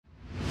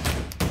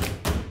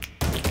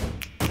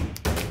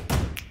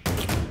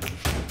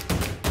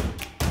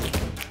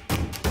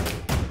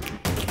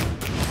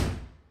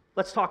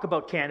Let's talk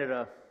about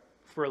Canada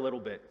for a little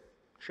bit,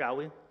 shall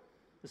we?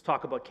 Let's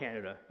talk about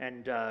Canada.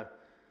 And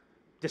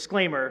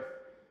disclaimer,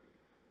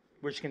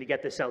 we're just going to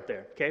get this out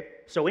there, okay?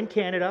 So in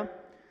Canada,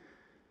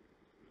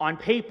 on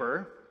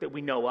paper that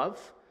we know of,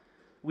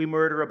 we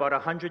murder about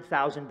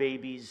 100,000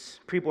 babies,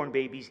 preborn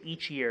babies,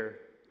 each year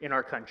in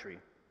our country.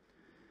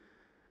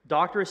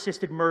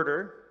 Doctor-assisted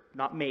murder,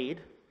 not MAID,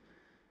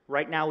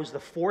 right now is the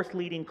fourth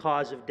leading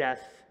cause of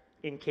death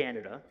in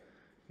Canada.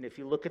 And if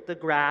you look at the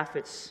graph,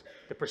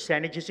 the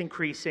percentage is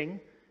increasing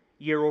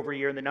year over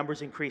year, and the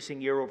number's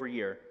increasing year over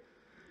year.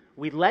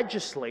 We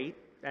legislate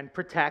and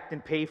protect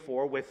and pay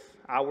for, with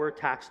our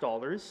tax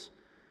dollars,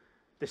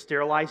 the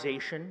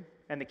sterilization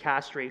and the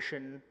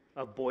castration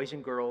of boys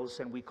and girls,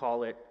 and we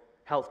call it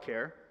health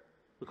care.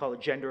 We call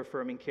it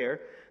gender-affirming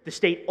care. The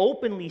state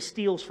openly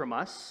steals from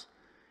us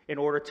in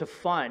order to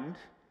fund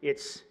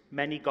its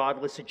many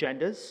godless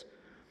agendas.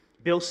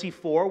 Bill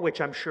C-4,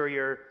 which I'm sure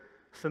you're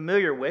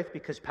familiar with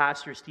because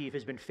Pastor Steve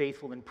has been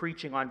faithful in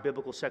preaching on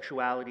biblical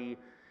sexuality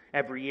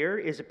every year,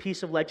 is a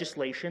piece of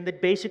legislation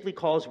that basically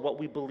calls what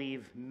we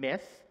believe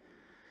myth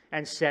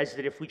and says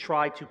that if we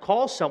try to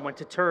call someone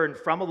to turn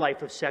from a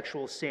life of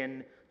sexual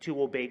sin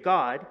to obey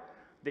God,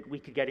 that we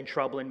could get in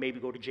trouble and maybe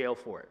go to jail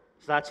for it.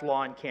 So that's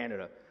law in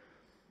Canada.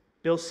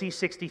 Bill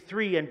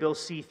C-63 and Bill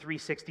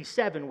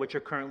C-367, which are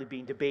currently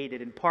being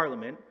debated in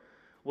Parliament,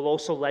 will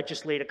also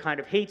legislate a kind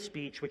of hate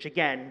speech, which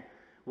again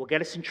will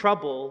get us in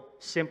trouble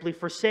simply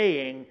for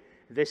saying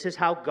this is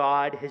how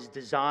God has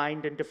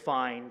designed and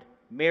defined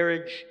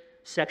marriage,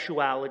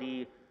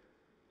 sexuality,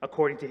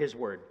 according to His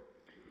Word.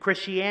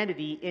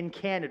 Christianity in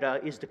Canada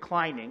is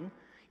declining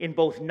in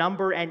both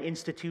number and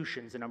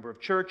institutions. The number of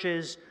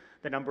churches,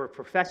 the number of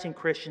professing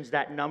Christians,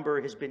 that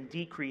number has been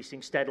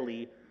decreasing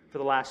steadily for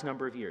the last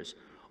number of years.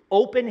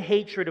 Open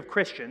hatred of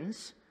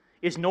Christians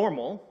is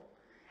normal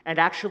and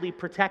actually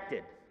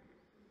protected.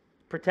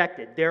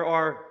 There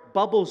are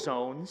bubble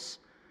zones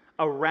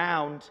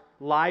around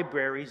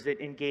libraries that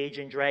engage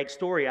in drag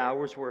story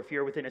hours where if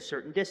you're within a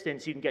certain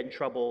distance, you can get in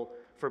trouble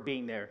for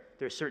being there.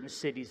 There are certain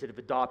cities that have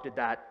adopted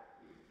that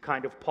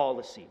kind of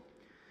policy.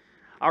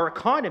 Our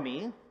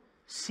economy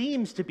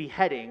seems to be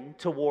heading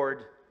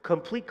toward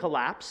complete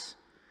collapse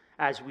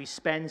as we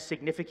spend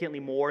significantly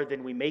more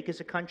than we make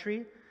as a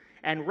country,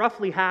 and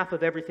roughly half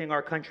of everything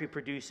our country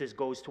produces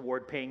goes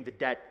toward paying the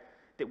debt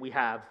that we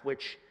have,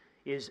 which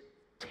is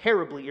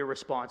terribly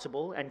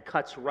irresponsible and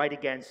cuts right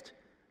against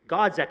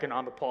God's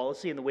economic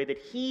policy and the way that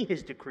He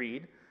has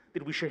decreed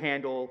that we should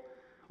handle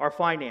our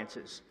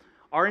finances.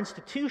 Our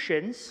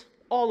institutions,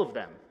 all of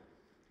them,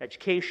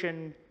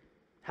 education,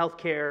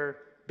 healthcare,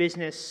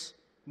 business,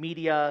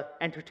 media,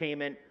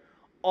 entertainment,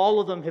 all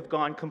of them have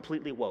gone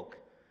completely woke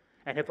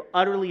and have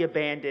utterly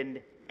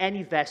abandoned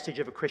any vestige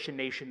of a Christian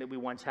nation that we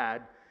once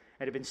had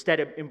and have instead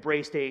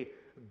embraced a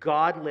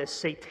godless,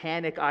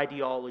 satanic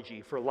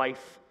ideology for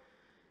life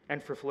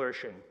and for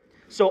flourishing.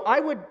 So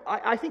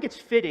I think it's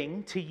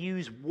fitting to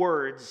use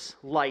words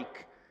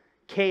like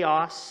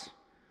chaos,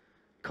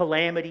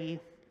 calamity,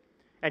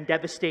 and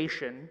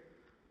devastation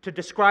to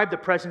describe the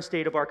present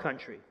state of our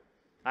country.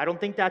 I don't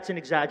think that's an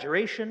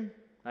exaggeration.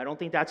 I don't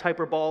think that's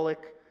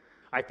hyperbolic.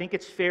 I think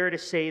it's fair to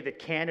say that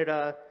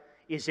Canada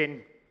is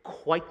in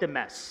quite the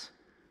mess.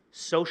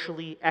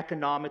 Socially,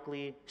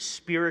 economically,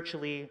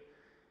 spiritually,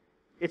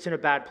 it's in a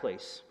bad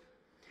place.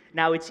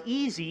 Now, it's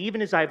easy,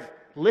 even as I've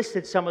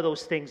listed some of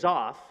those things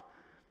off,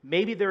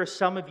 maybe there are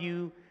some of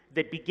you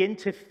that begin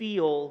to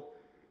feel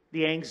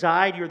the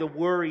anxiety or the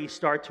worry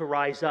start to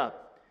rise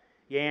up.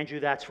 Yeah, Andrew,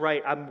 that's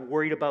right. I'm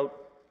worried about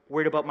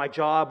my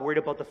job, worried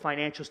about the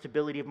financial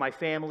stability of my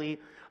family.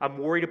 I'm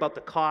worried about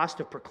the cost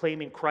of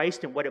proclaiming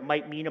Christ and what it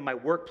might mean in my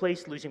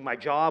workplace, losing my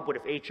job. What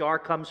if HR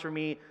comes for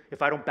me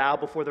if I don't bow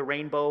before the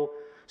rainbow?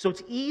 So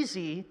it's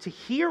easy to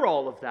hear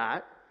all of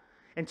that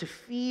and to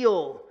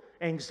feel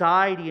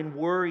anxiety and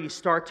worry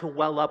start to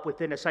well up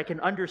within us. I can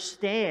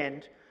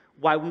understand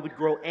why we would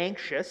grow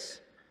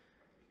anxious,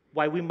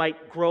 why we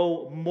might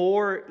grow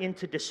more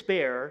into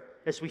despair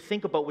as we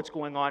think about what's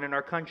going on in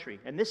our country.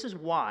 And this is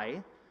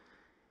why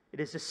it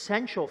is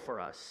essential for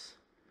us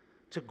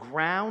to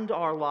ground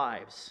our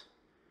lives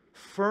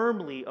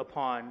firmly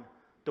upon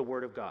the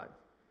Word of God.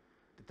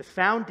 That the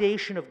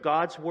foundation of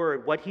God's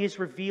Word, what He has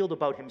revealed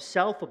about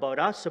Himself, about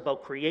us,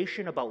 about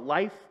creation, about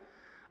life,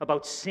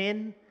 about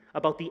sin,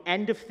 about the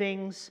end of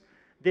things,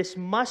 this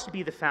must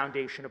be the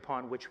foundation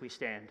upon which we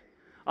stand.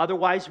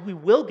 Otherwise, we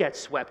will get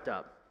swept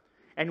up,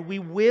 and we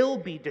will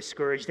be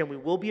discouraged, and we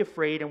will be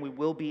afraid, and we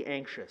will be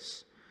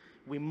anxious.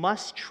 We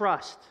must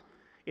trust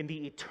in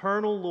the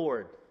eternal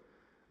Lord,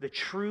 the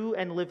true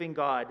and living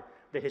God,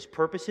 that His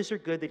purposes are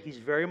good, that He's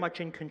very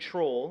much in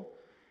control,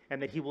 and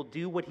that He will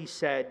do what He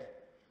said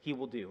He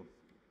will do.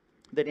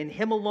 That in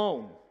Him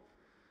alone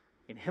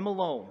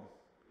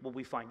will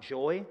we find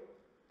joy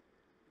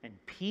and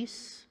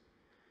peace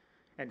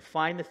and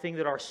find the thing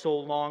that our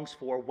soul longs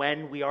for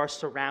when we are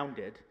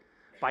surrounded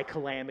by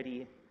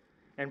calamity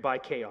and by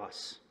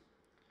chaos.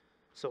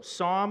 So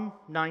Psalm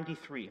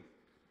 93,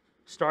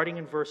 starting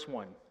in verse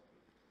 1.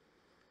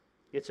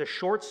 It's a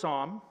short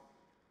psalm.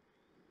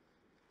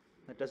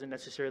 That doesn't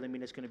necessarily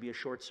mean it's going to be a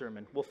short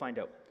sermon. We'll find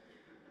out.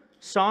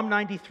 Psalm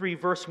 93,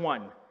 verse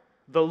 1.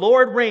 The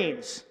Lord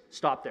reigns.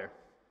 Stop there.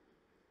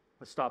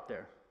 Let's stop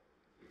there.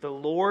 The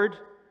Lord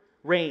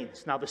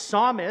reigns. Now, the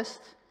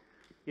psalmist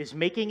is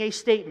making a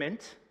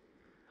statement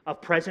of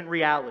present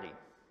reality.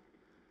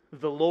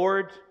 The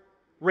Lord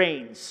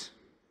reigns.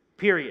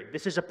 Period.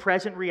 This is a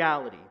present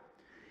reality.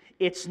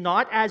 It's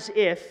not as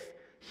if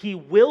he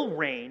will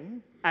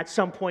reign at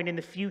some point in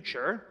the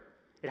future.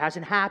 It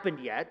hasn't happened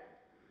yet.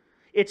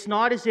 It's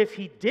not as if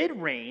he did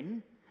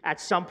reign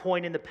at some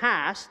point in the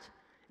past.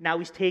 Now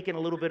he's taken a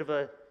little bit of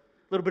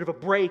a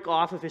break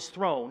off of his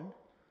throne.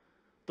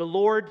 The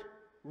Lord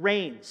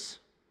reigns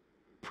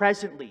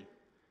presently,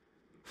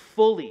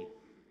 fully.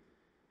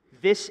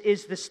 This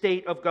is the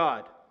state of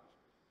God.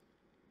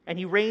 And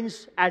he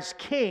reigns as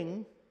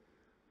king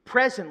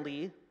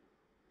presently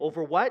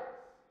over what?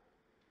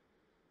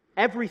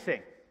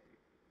 Everything.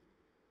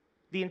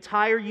 The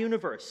entire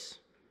universe,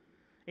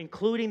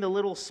 including the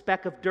little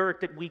speck of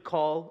dirt that we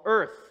call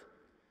Earth.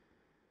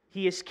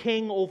 He is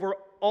king over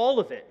all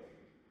of it.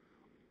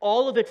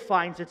 All of it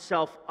finds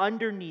itself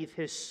underneath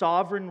his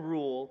sovereign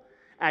rule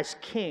as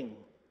king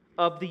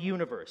of the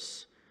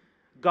universe.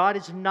 God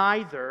is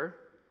neither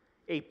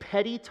a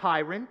petty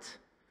tyrant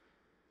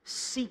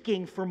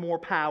seeking for more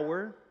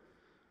power,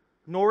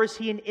 nor is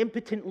he an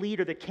impotent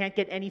leader that can't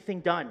get anything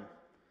done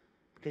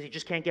because he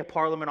just can't get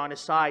Parliament on his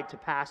side to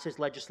pass his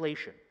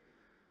legislation.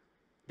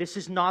 This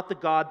is not the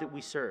God that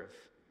we serve.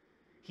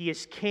 He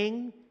is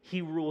king.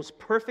 He rules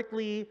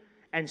perfectly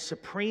and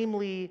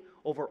supremely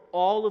over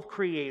all of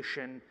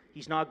creation.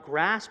 He's not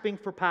grasping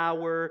for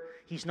power.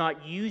 He's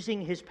not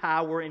using his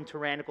power in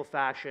tyrannical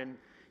fashion.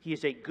 He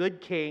is a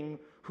good king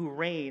who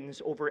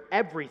reigns over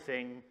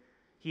everything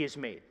he has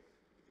made.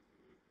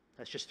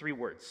 That's just 3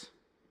 words.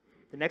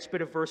 The next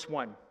bit of verse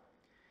 1.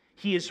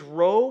 He is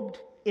robed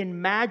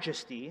in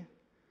majesty.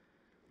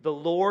 The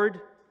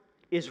Lord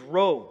is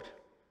robed.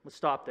 Let's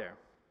stop there.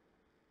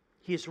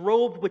 He is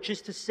robed, which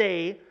is to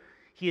say,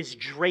 he is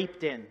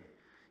draped in.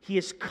 He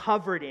is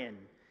covered in.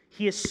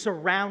 He is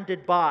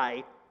surrounded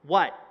by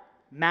what?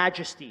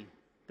 Majesty,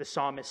 the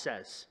psalmist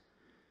says.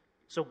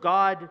 So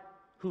God,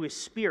 who is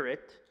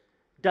spirit,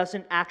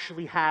 doesn't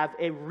actually have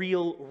a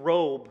real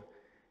robe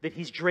that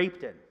he's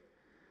draped in.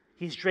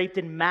 He's draped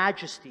in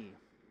majesty,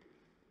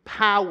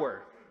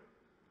 power,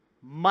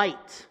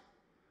 might,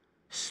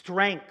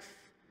 strength.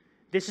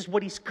 This is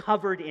what he's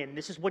covered in.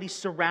 This is what he's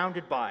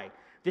surrounded by.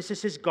 This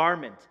is his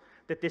garment.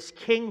 That this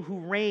king who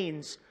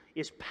reigns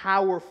is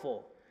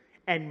powerful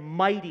and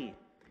mighty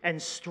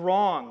and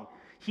strong.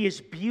 He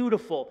is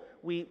beautiful.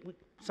 We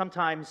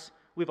sometimes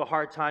we have a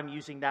hard time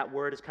using that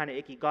word. It's kind of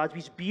icky.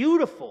 He's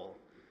beautiful.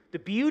 The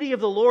beauty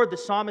of the Lord, the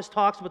psalmist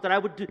talks about, that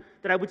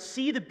I would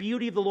see the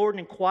beauty of the Lord and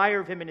inquire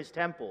of him in his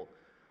temple.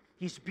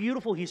 He's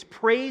beautiful. He's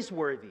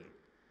praiseworthy.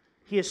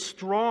 He is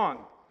strong.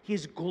 He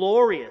is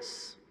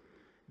glorious.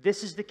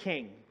 This is the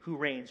king who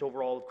reigns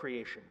over all of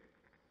creation.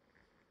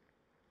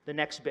 The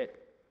next bit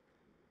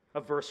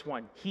of verse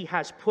 1. He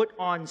has put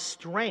on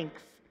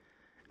strength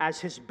as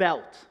his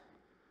belt.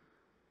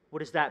 What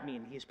does that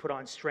mean? He has put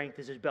on strength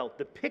as his belt.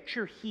 The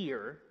picture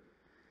here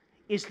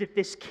is that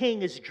this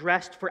king is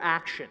dressed for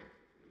action.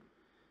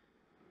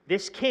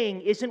 This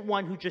king isn't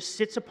one who just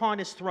sits upon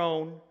his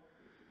throne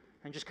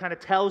and just kind of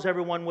tells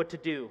everyone what to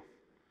do.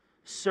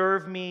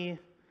 Serve me,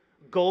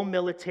 go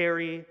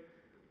military.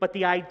 But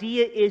the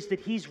idea is that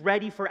he's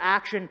ready for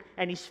action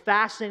and he's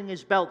fastening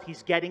his belt.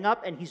 He's getting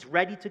up and he's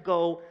ready to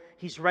go.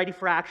 He's ready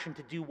for action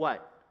to do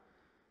what?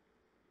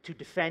 To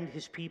defend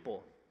his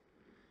people.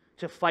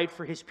 To fight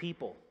for his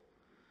people.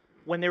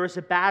 When there is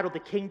a battle, the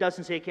king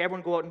doesn't say, okay,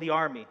 everyone go out in the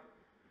army.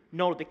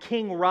 No, the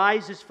king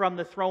rises from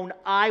the throne.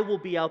 I will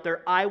be out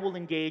there. I will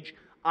engage.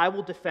 I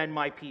will defend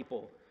my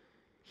people.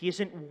 He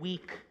isn't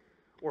weak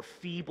or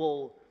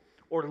feeble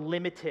or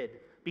limited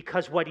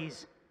because what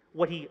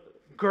he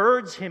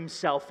girds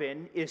himself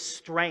in is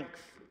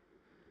strength.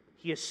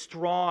 He is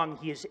strong.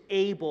 He is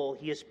able.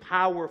 He is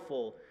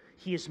powerful.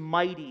 He is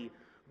mighty,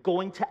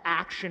 going to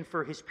action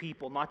for his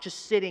people, not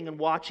just sitting and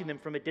watching them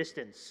from a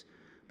distance,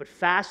 but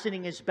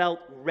fastening his belt,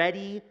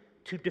 ready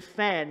to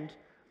defend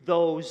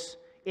those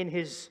in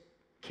his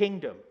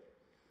kingdom.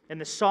 And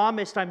the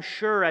psalmist, I'm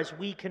sure, as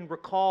we can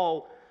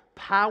recall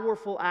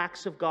powerful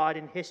acts of God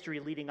in history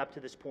leading up to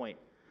this point,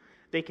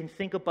 they can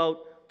think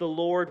about the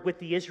Lord with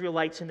the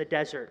Israelites in the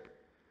desert,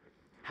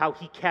 how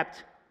he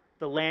kept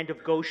the land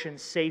of Goshen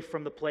safe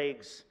from the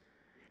plagues,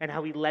 and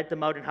how he led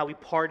them out and how he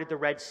parted the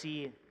Red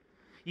Sea.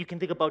 You can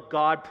think about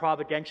God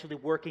providentially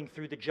working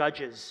through the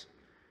judges,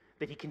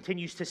 that he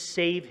continues to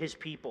save his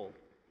people,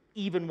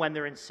 even when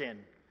they're in sin.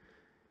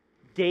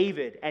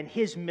 David and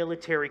his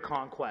military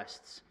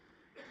conquests,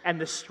 and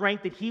the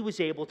strength that he was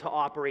able to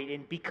operate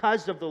in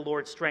because of the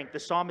Lord's strength. The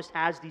psalmist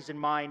has these in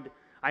mind,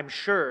 I'm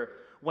sure,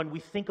 when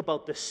we think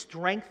about the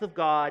strength of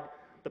God,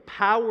 the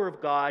power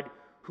of God,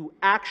 who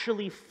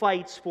actually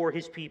fights for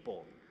his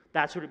people.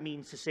 That's what it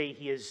means to say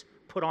he has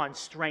put on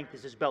strength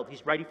as his belt.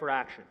 He's ready for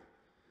action.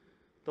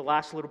 The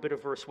last little bit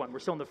of verse 1. We're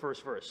still in the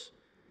first verse.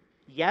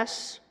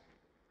 Yes,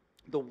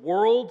 The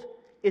world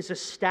is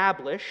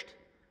established,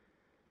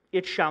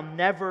 it shall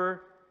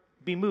never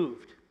be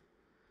moved.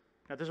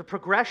 Now there's a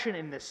progression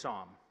in this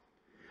psalm.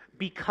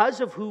 Because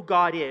of who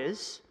God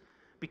is,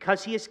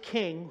 because he is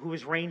king who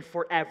has reigned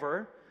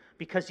forever,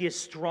 because he is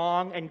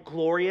strong and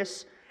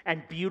glorious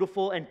and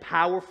beautiful and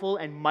powerful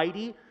and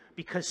mighty,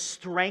 because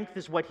strength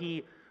is what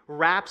he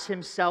wraps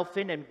himself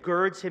in and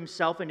girds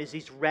himself in as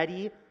he's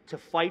ready to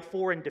fight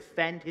for and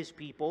defend his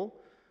people,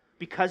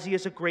 because he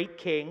is a great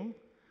king.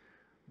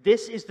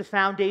 This is the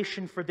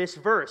foundation for this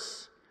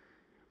verse,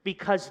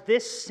 because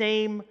this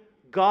same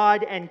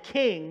God and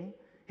king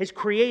has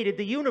created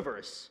the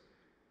universe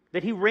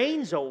that he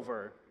reigns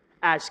over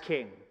as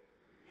king.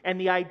 And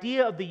the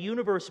idea of the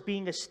universe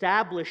being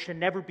established and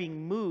never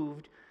being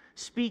moved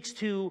speaks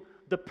to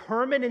the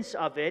permanence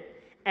of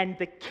it and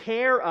the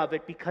care of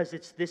it, because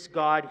it's this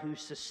God who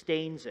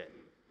sustains it.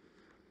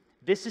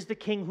 This is the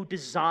king who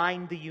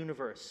designed the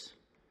universe,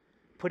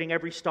 putting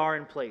every star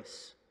in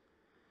place.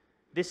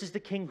 This is the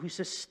king who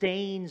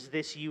sustains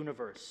this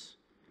universe,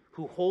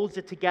 who holds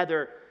it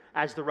together,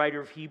 as the writer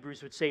of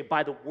Hebrews would say,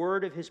 by the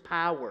word of his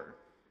power,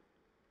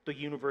 the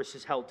universe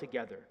is held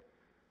together.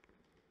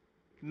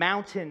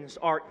 Mountains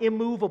are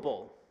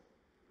immovable.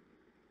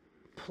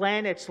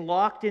 Planets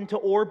locked into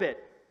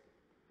orbit.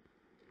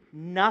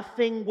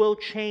 Nothing will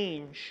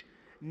change.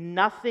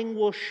 Nothing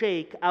will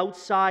shake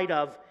outside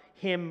of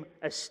him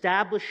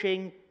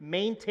establishing,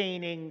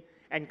 maintaining,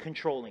 and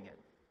controlling it.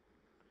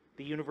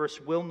 The universe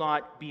will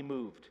not be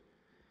moved.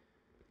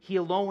 He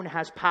alone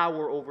has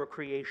power over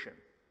creation.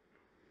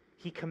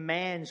 He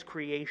commands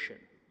creation.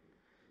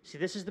 See,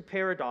 this is the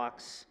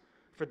paradox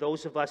for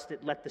those of us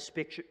that let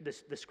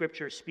the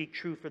scriptures speak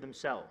true for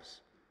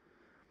themselves.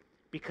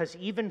 Because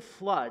even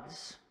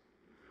floods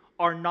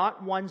are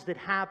not ones that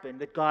happen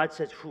that God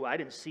says, "Whew, I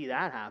didn't see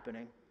that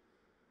happening.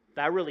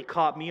 That really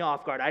caught me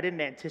off guard. I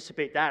didn't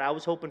anticipate that. I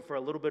was hoping for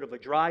a little bit of a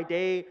dry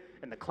day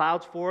and the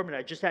clouds form, and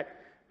I just had..."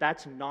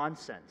 That's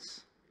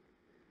nonsense.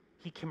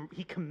 He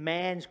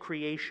commands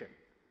creation.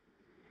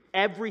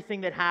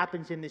 Everything that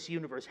happens in this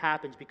universe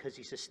happens because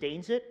he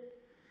sustains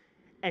it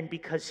and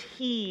because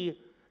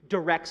he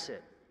directs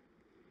it.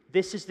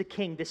 This is the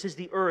king. This is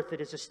the earth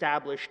that is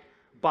established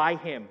by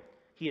him.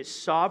 He is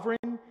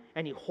sovereign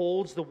and he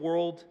holds the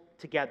world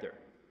together.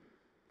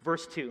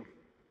 Verse 2.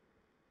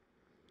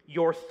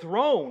 Your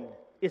throne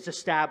is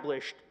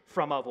established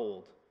from of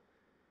old.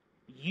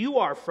 You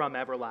are from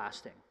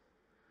everlasting.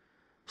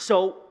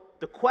 So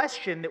the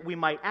question that we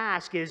might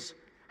ask is,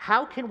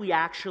 how can we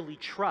actually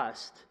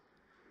trust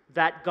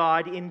that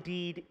God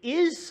indeed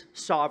is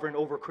sovereign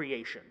over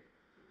creation?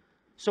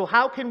 So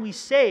how can we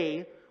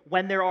say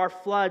when there are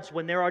floods,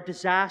 when there are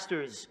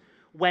disasters,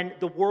 when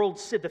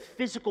the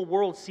physical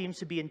world seems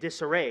to be in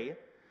disarray,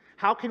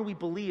 how can we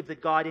believe that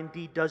God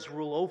indeed does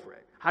rule over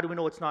it? How do we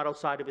know it's not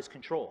outside of his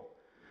control?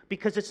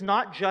 Because it's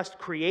not just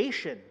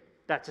creation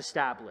that's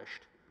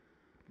established,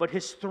 but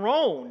his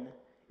throne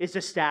is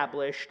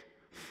established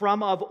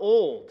from of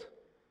old,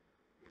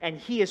 and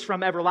he is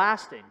from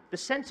everlasting. The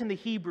sense in the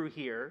Hebrew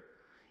here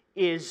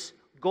is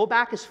go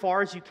back as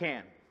far as you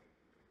can,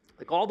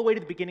 like all the way to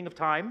the beginning of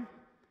time,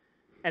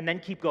 and then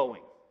keep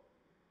going.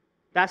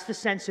 That's the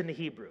sense in the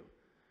Hebrew.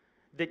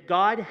 That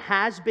God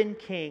has been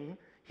king,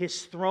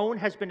 his throne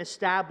has been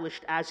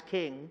established as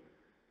king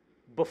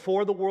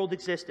before the world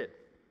existed,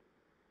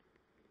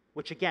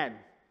 which again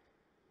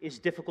is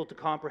difficult to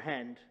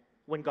comprehend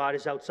when God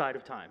is outside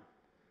of time.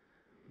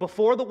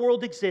 Before the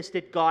world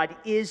existed, God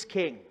is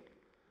king,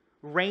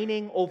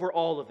 reigning over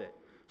all of it.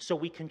 So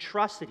we can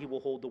trust that he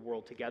will hold the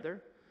world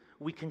together.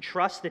 We can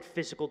trust that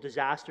physical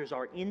disasters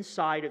are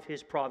inside of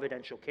his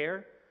providential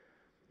care,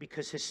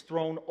 because his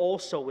throne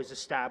also is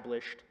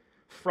established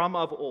from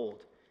of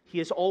old. He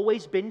has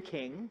always been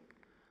king,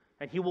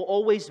 and he will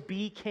always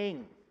be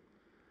king.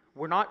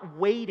 We're not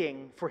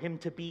waiting for him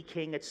to be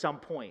king at some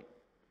point.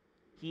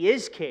 He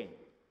is king.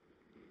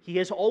 He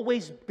has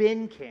always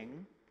been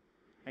king,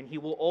 and he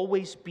will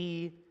always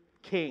be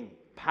king.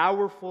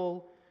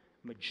 Powerful,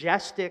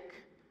 majestic,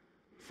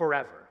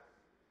 forever.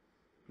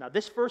 Now,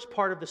 this first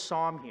part of the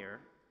psalm here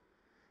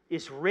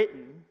is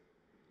written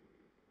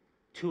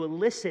to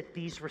elicit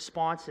these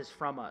responses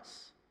from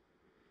us,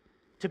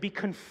 to be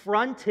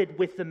confronted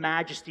with the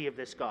majesty of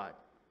this God,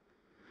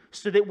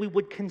 so that we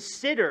would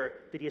consider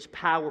that he is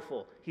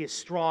powerful, he is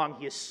strong,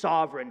 he is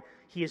sovereign,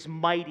 he is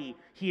mighty,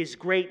 he is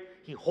great,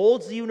 he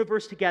holds the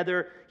universe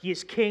together, he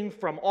is king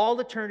from all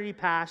eternity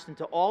past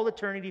into all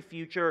eternity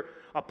future.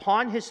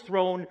 Upon his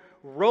throne,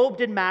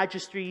 robed in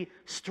majesty,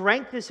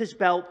 strength is his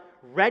belt,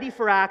 ready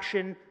for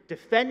action,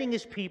 defending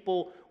his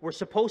people. We're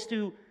supposed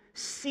to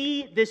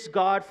see this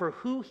God for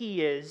who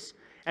he is,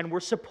 and we're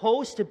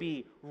supposed to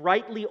be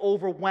rightly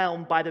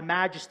overwhelmed by the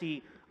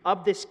majesty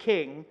of this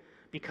king,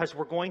 because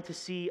we're going to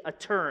see a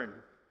turn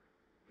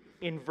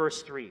in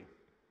verse 3.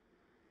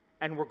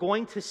 And we're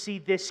going to see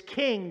this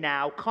king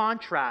now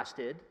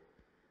contrasted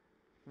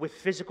with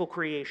physical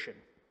creation.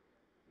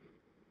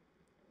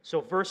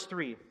 So verse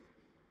 3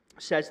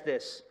 says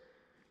this: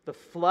 "The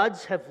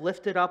floods have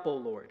lifted up, O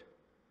Lord.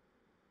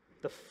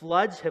 The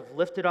floods have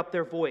lifted up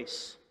their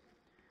voice.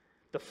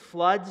 The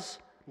floods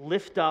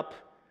lift up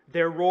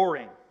their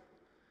roaring.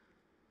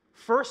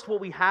 First, what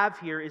we have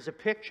here is a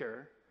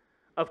picture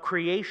of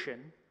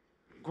creation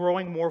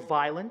growing more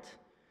violent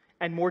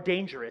and more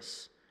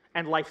dangerous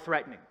and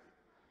life-threatening.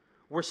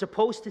 We're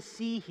supposed to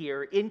see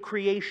here in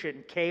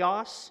creation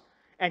chaos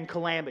and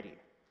calamity,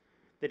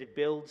 that it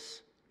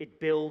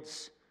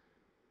builds.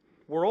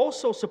 We're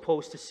also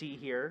supposed to see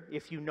here,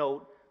 if you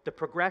note, the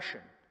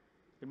progression.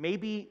 And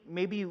maybe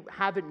you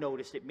haven't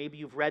noticed it. Maybe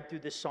you've read through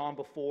this psalm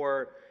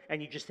before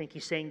and you just think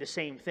he's saying the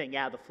same thing.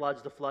 Yeah, the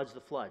floods, the floods, the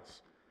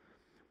floods.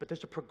 But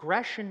there's a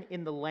progression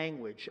in the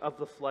language of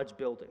the floods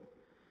building.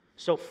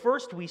 So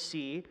first we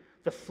see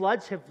the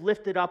floods have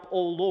lifted up,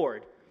 O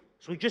Lord.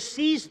 So he just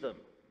sees them,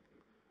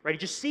 right? He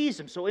just sees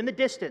them. So in the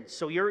distance,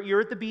 so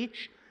you're at the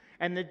beach,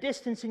 and the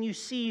distance, and you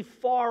see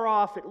far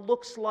off, it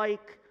looks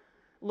like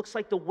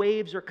the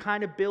waves are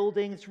kind of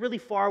building. It's really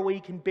far away.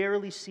 You can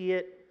barely see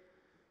it.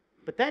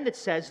 But then it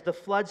says the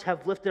floods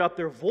have lifted up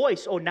their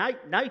voice. Oh, now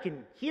you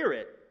can hear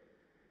it.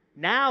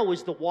 Now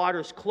as the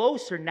water's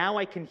closer, now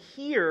I can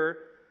hear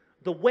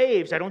the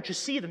waves. I don't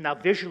just see them. Now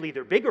visually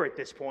they're bigger at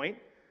this point,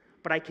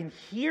 but I can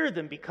hear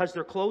them because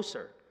they're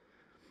closer.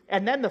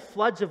 And then the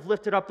floods have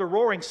lifted up their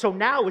roaring. So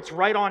now it's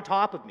right on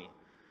top of me.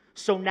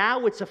 So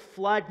now it's a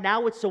flood.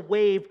 Now it's a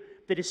wave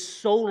that is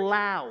so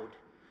loud,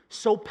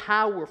 so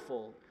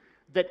powerful,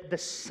 that the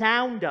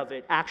sound of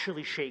it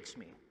actually shakes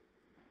me.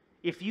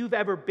 If you've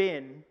ever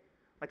been,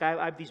 like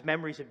I have these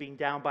memories of being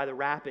down by the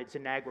rapids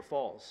in Niagara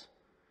Falls,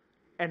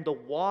 and the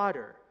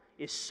water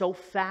is so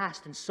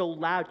fast and so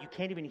loud you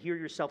can't even hear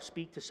yourself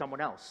speak to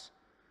someone else.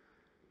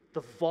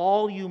 The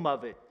volume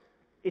of it,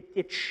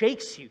 it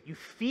shakes you. You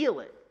feel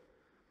it.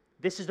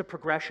 This is the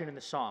progression in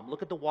the psalm.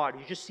 Look at the water.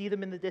 You just see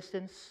them in the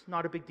distance,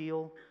 not a big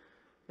deal.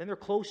 Then they're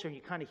closer and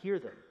you kind of hear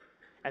them.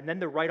 And then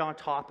they're right on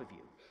top of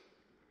you.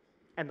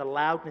 And the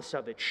loudness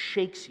of it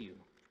shakes you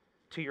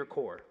to your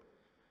core.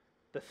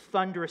 The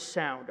thunderous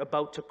sound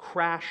about to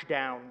crash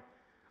down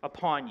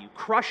upon you,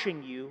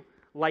 crushing you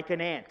like an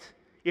ant,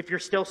 if you're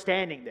still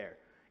standing there.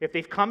 If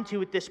they've come to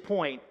you at this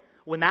point,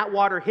 when that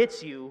water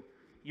hits you,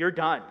 you're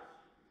done.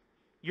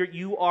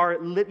 You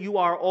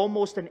are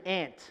almost an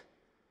ant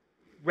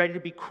ready to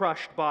be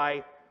crushed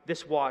by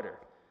this water.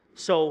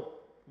 So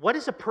what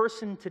is a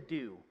person to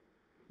do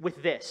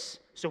with this?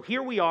 So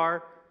here we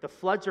are. The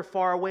floods are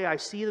far away. I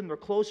see them. They're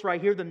closer. I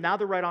hear them. Now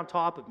they're right on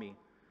top of me.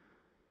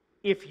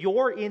 If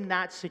you're in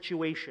that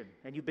situation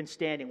and you've been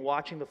standing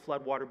watching the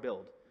flood water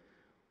build,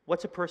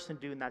 what's a person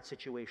to do in that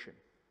situation?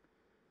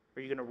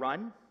 Are you going to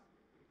run?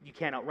 You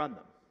can't outrun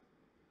them.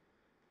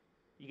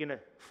 You're going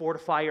to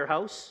fortify your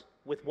house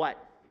with what?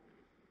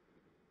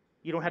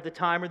 You don't have the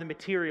time or the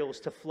materials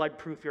to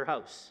flood-proof your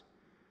house.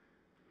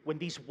 When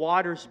these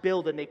waters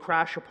build and they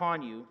crash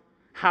upon you,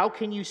 how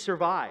can you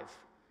survive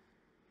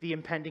the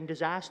impending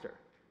disaster?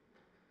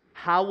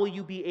 How will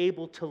you be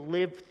able to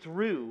live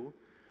through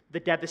the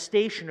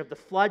devastation of the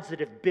floods that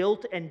have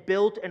built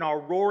and are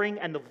roaring,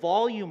 and the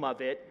volume of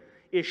it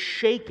is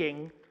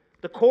shaking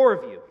the core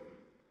of you?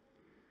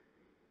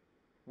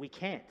 We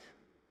can't.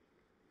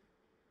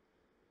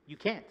 You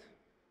can't.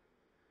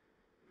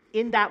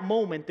 In that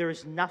moment, there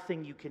is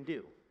nothing you can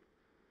do.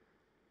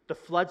 The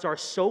floods are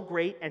so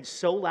great and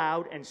so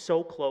loud and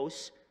so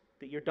close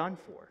that you're done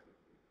for.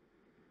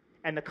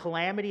 And the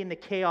calamity and the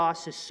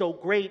chaos is so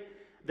great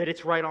that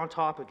it's right on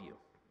top of you.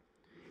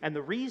 And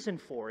the reason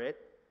for it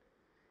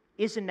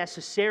isn't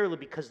necessarily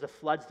because the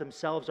floods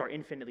themselves are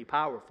infinitely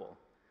powerful,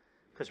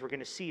 because we're going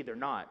to see they're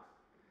not.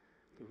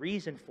 The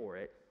reason for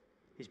it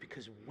is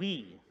because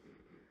we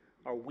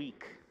are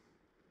weak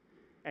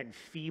and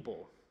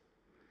feeble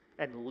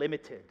and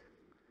limited.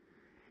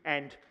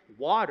 And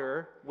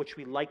water, which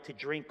we like to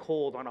drink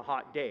cold on a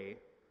hot day,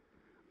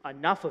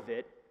 enough of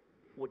it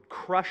would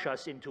crush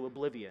us into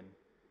oblivion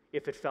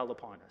if it fell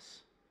upon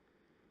us.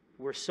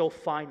 We're so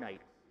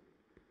finite.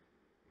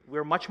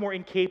 We're much more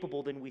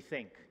incapable than we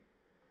think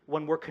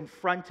when we're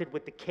confronted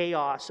with the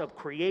chaos of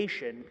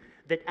creation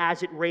that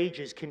as it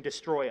rages can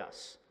destroy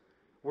us.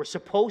 We're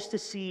supposed to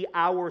see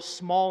our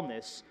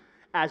smallness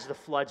as the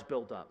floods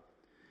build up.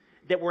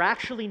 That we're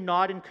actually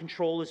not in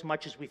control as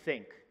much as we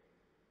think.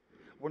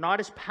 We're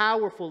not as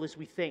powerful as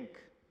we think.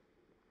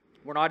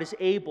 We're not as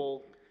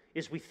able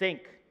as we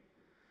think.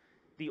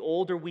 The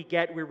older we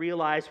get, we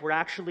realize we're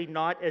actually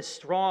not as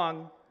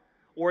strong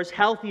or as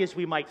healthy as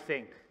we might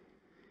think.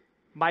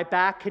 My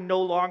back can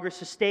no longer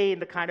sustain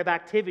the kind of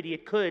activity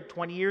it could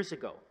 20 years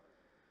ago.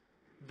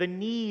 The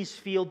knees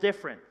feel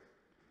different.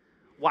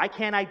 Why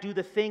can't I do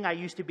the thing I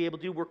used to be able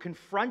to do? We're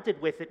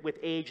confronted with it with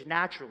age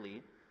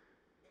naturally,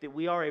 that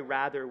we are a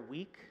rather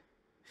weak,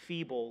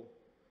 feeble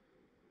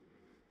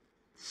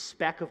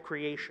speck of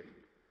creation.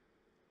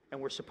 And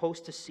we're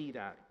supposed to see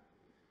that.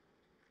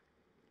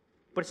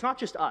 But it's not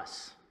just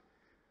us.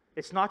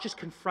 It's not just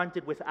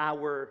confronted with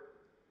our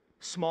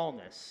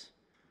smallness.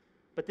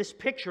 But this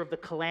picture of the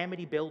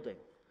calamity building,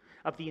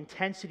 of the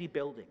intensity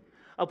building,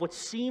 of what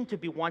seemed to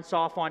be once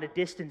off on a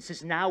distance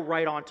is now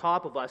right on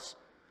top of us,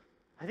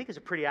 I think is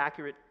a pretty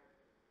accurate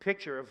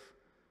picture of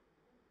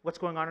what's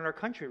going on in our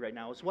country right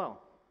now as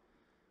well.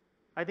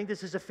 I think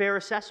this is a fair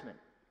assessment.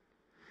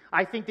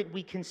 I think that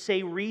we can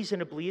say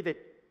reasonably that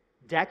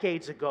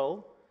decades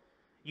ago,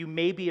 you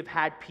maybe have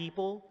had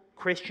people,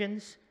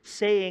 Christians,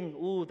 saying,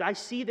 ooh, I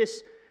see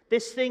this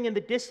thing in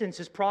the distance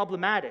is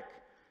problematic.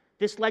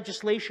 This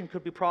legislation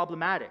could be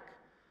problematic.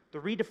 The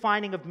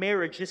redefining of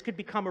marriage, this could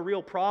become a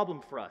real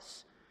problem for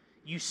us.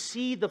 You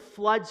see the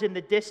floods in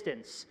the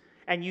distance,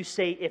 and you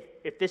say,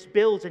 if this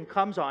builds and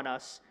comes on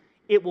us,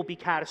 it will be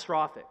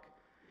catastrophic.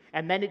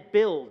 And then it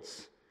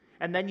builds,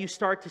 and then you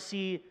start to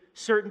see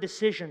certain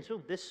decisions.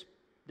 Oh,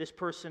 this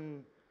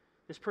person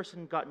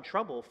got in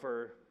trouble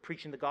for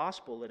preaching the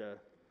gospel at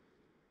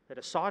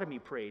a sodomy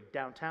parade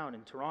downtown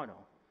in Toronto.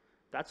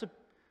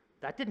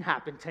 That didn't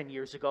happen 10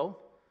 years ago.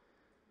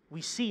 We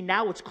see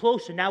now it's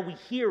closer. Now we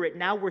hear it.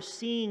 Now we're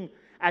seeing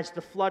as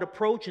the flood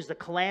approaches, the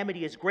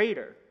calamity is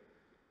greater.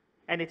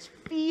 And it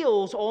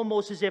feels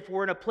almost as if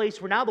we're in a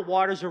place where now the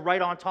waters are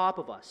right on top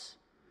of us.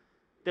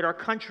 That our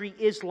country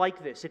is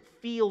like this. It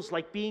feels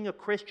like being a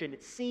Christian.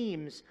 It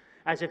seems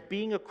as if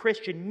being a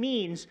Christian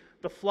means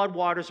the flood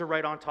waters are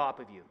right on top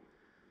of you.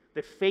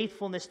 That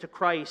faithfulness to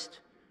Christ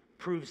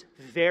proves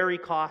very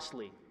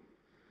costly.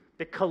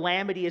 That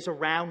calamity is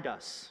around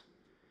us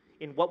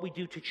in what we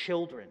do to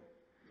children,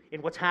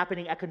 in what's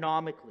happening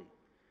economically,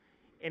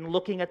 in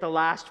looking at the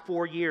last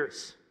 4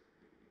 years.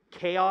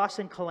 Chaos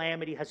and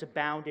calamity has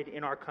abounded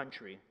in our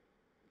country.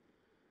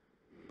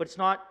 But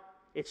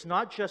it's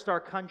not just our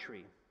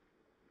country.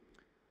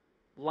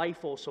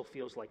 Life also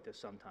feels like this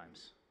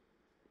sometimes,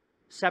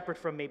 separate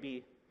from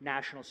maybe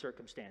national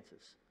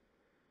circumstances.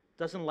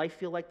 Doesn't life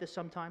feel like this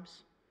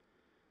sometimes?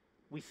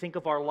 We think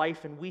of our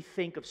life and we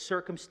think of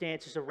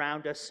circumstances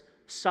around us,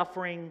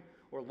 suffering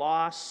or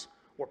loss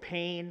or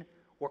pain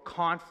or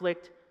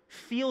conflict.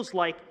 Feels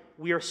like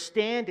we are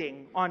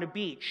standing on a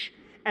beach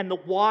and the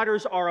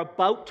waters are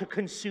about to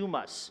consume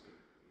us.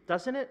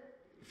 Doesn't it?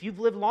 If you've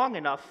lived long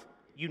enough,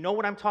 you know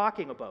what I'm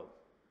talking about.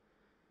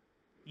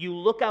 You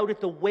look out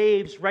at the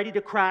waves ready to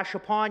crash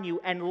upon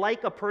you, and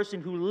like a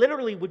person who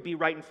literally would be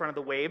right in front of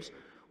the waves,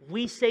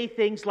 we say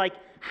things like,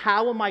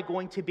 how am I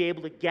going to be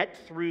able to get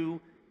through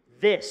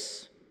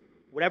this,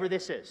 whatever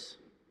this is?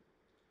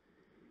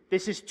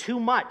 This is too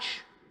much.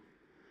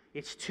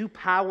 It's too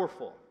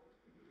powerful.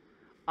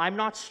 I'm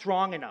not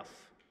strong enough.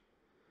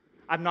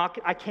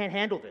 I can't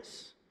handle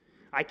this.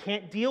 I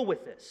can't deal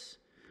with this.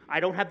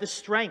 I don't have the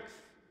strength.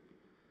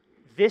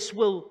 This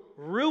will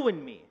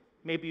ruin me.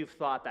 Maybe you've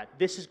thought that.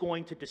 This is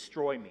going to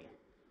destroy me.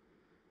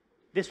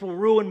 This will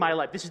ruin my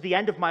life. This is the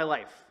end of my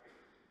life.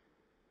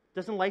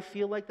 Doesn't life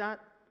feel like that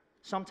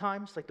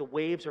sometimes? Like the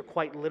waves are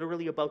quite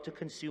literally about to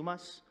consume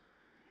us,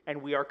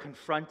 and we are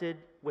confronted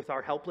with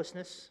our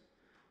helplessness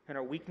and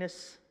our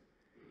weakness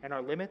and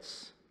our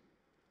limits?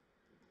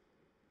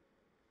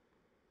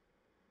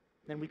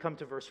 Then we come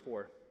to verse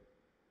 4.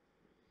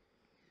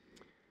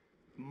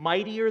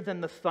 Mightier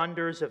than the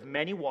thunders of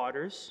many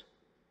waters,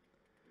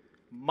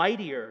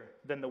 mightier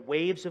than the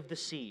waves of the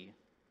sea,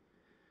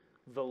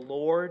 the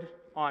Lord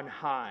on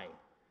high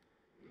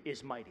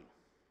is mighty.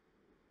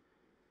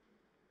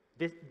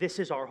 This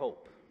is our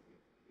hope.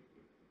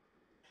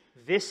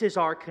 This is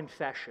our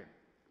confession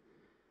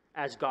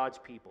as God's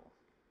people.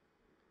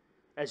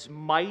 As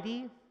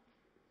mighty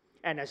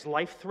and as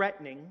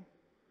life-threatening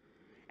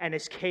and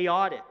as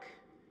chaotic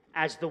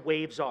as the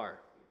waves are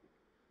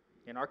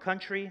in our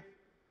country,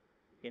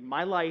 in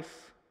my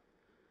life,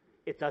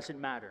 it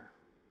doesn't matter.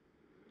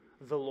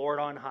 The Lord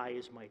on high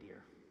is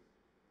mightier.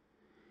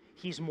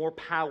 He's more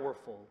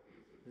powerful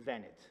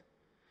than it.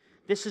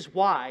 This is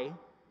why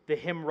the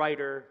hymn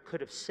writer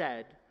could have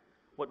said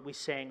what we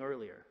sang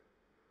earlier.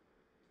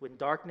 When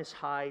darkness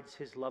hides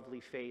his lovely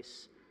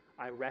face,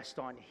 I rest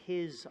on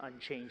his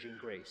unchanging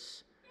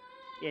grace.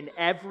 In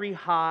every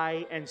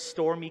high and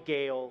stormy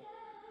gale,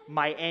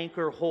 my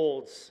anchor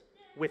holds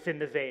within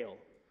the veil.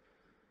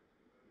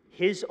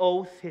 His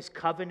oath, his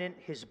covenant,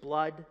 his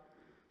blood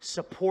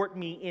support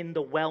me in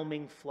the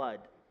whelming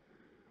flood.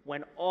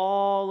 When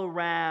all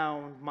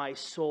around my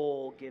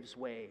soul gives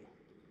way,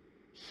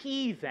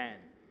 he then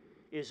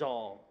is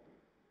all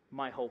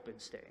my hope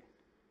and stay.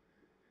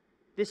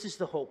 This is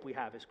the hope we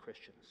have as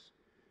Christians.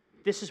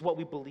 This is what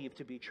we believe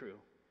to be true.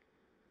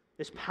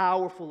 As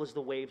powerful as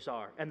the waves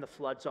are and the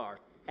floods are,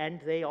 and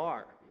they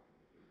are,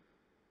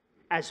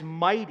 as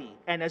mighty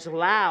and as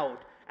loud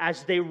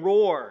as they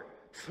roar,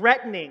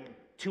 threatening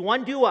to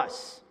undo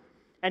us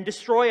and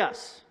destroy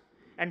us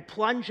and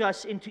plunge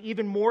us into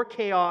even more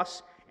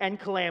chaos and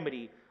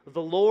calamity,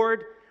 the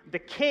Lord, the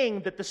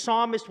King that the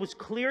psalmist was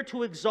clear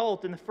to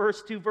exalt in the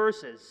first two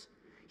verses,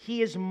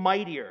 he is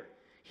mightier,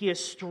 he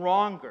is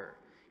stronger,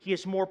 he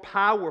is more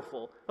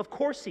powerful. Of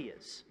course he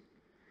is.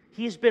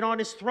 He has been on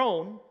his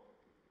throne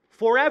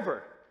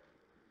forever.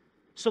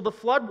 So the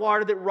flood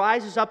water that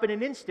rises up in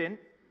an instant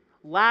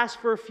lasts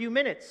for a few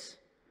minutes.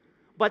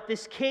 But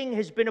this king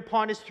has been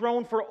upon his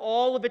throne for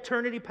all of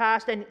eternity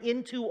past and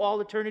into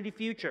all eternity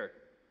future.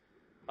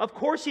 Of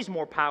course he's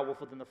more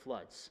powerful than the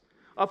floods.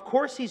 Of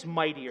course he's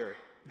mightier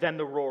than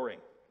the roaring.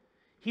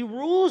 He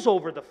rules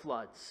over the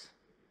floods.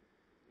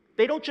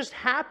 They don't just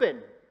happen.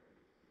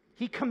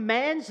 He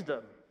commands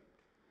them.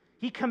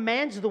 He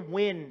commands the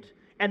wind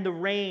and the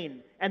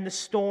rain and the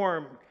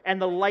storm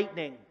and the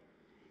lightning.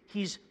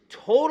 He's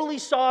totally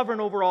sovereign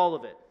over all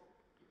of it.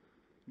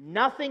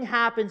 Nothing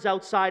happens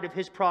outside of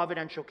his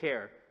providential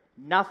care.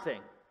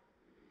 Nothing.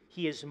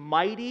 He is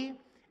mighty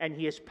and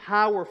he is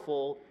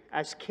powerful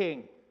as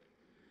king.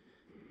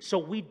 So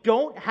we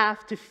don't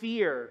have to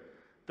fear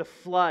the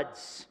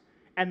floods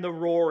and the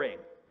roaring,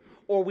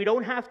 or we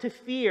don't have to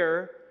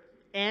fear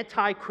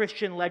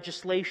anti-Christian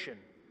legislation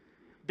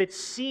that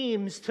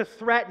seems to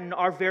threaten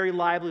our very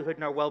livelihood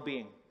and our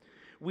well-being.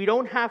 We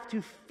don't have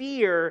to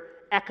fear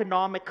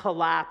economic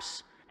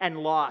collapse and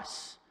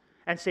loss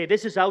and say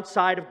this is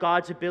outside of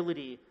God's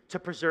ability to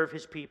preserve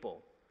his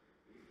people.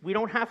 We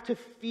don't have to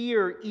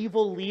fear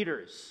evil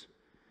leaders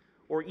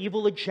or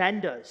evil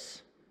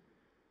agendas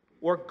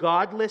or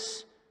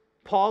godless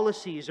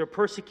policies or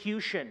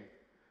persecution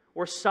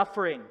or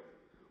suffering.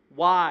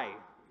 Why?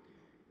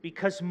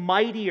 Because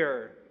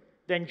mightier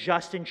than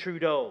Justin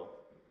Trudeau,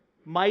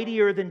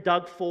 mightier than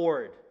Doug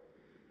Ford,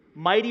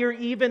 mightier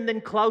even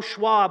than Klaus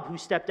Schwab, who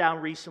stepped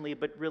down recently,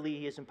 but really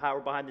he is in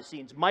power behind the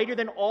scenes, mightier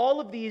than all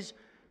of these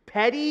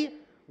petty,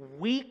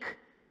 weak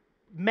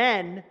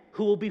men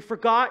who will be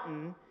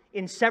forgotten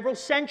in several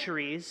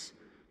centuries,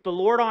 the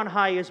Lord on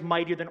high is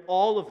mightier than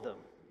all of them.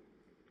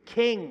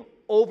 King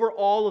over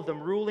all of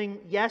them, ruling,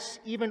 yes,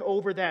 even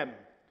over them.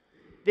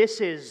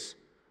 This is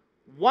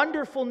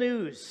wonderful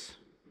news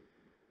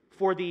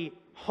for the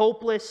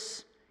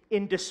hopeless,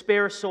 in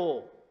despair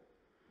soul.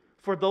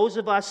 For those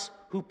of us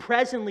who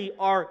presently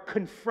are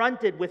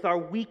confronted with our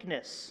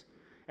weakness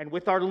and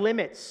with our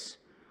limits,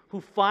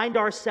 who find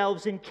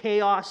ourselves in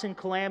chaos and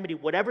calamity,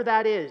 whatever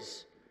that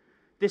is,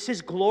 this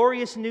is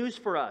glorious news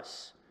for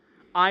us.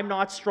 I'm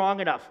not strong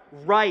enough.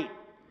 Right.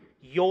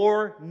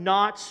 You're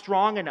not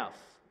strong enough.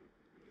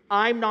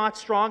 I'm not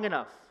strong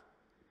enough.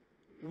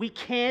 We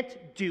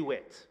can't do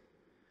it.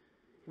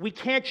 We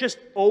can't just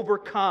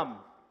overcome.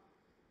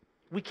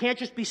 We can't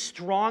just be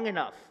strong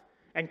enough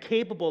and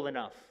capable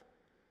enough.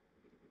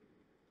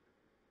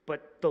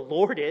 But the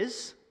Lord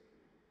is.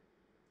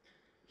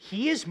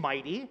 He is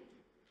mighty.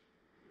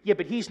 Yeah,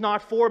 but he's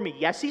not for me.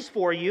 Yes, he's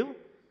for you.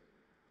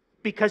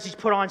 Because he's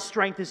put on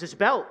strength as his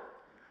belt.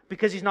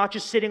 Because he's not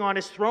just sitting on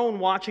his throne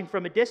watching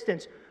from a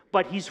distance,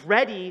 but he's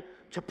ready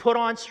to put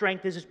on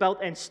strength as his belt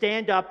and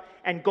stand up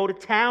and go to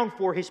town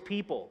for his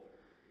people.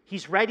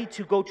 He's ready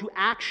to go to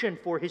action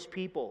for his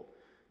people,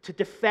 to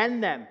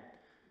defend them,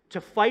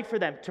 to fight for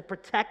them, to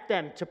protect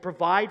them, to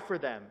provide for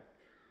them.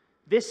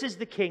 This is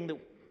the king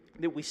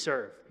that we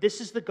serve. This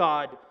is the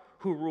God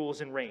who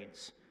rules and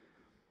reigns.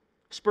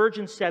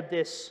 Spurgeon said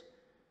this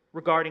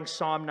regarding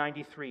Psalm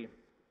 93.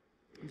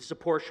 This is a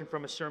portion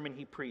from a sermon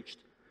he preached.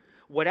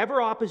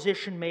 Whatever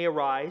opposition may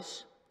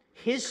arise,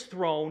 his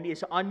throne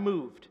is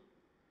unmoved.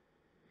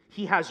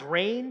 He has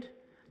reigned,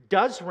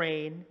 does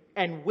reign,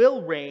 and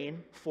will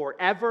reign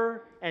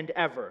forever and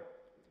ever.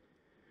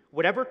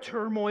 Whatever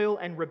turmoil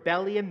and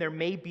rebellion there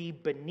may be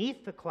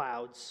beneath the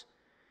clouds,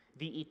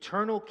 the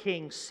eternal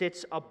King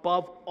sits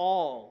above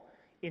all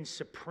in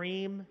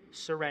supreme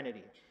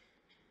serenity.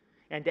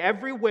 And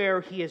everywhere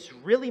he is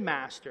really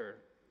master,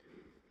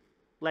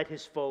 let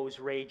his foes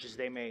rage as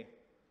they may.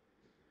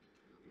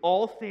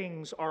 All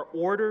things are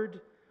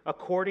ordered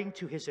according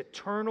to his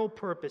eternal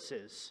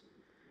purposes,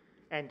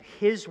 and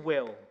his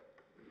will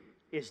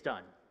is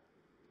done.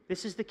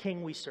 This is the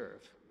King we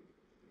serve.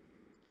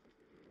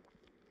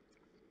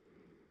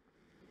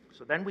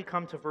 So then we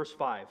come to verse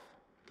 5.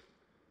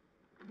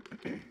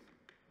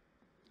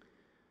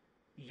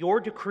 Your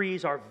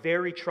decrees are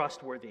very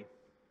trustworthy.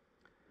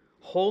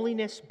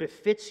 Holiness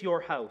befits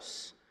your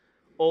house,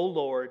 O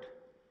Lord,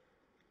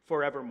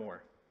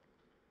 forevermore.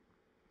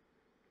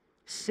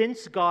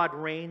 Since God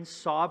reigns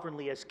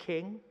sovereignly as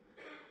king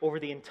over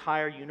the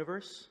entire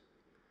universe,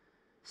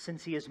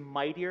 since he is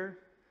mightier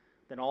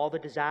than all the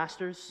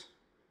disasters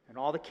and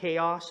all the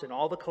chaos and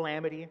all the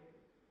calamity,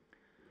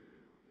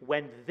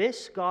 when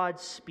this God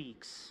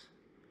speaks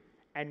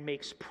and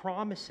makes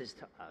promises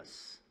to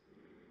us,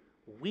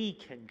 we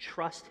can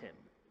trust him.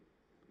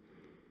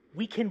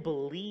 We can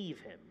believe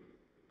him.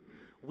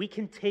 We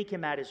can take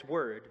him at his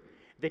word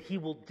that he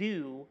will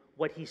do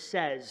what he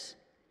says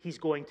he's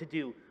going to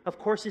do. Of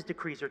course his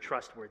decrees are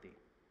trustworthy.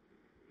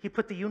 He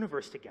put the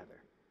universe together.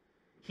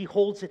 He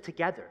holds it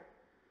together.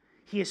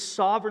 He is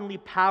sovereignly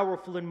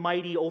powerful and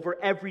mighty over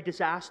every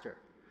disaster.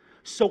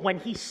 So when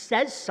he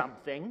says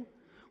something,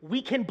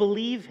 we can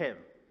believe him.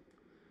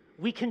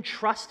 We can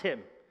trust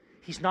him.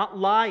 He's not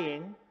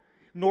lying,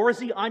 nor is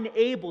he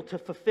unable to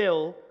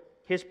fulfill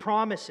his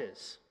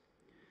promises.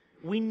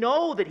 We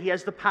know that he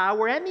has the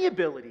power and the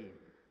ability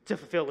to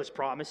fulfill his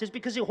promises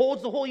because he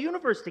holds the whole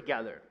universe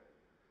together.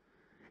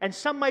 And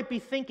some might be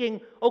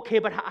thinking, okay,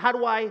 but how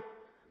do I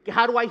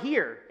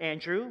hear,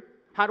 Andrew?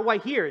 How do I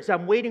hear? Is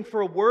I'm waiting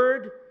for a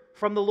word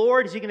from the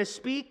Lord? Is he going to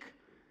speak?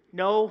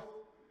 No.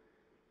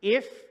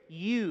 If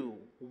you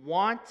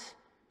want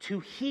to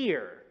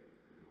hear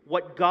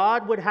what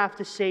God would have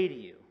to say to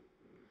you,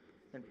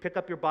 then pick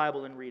up your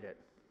Bible and read it.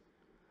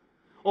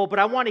 Oh, but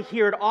I want to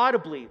hear it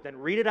audibly. Then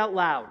read it out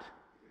loud.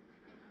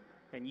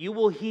 And you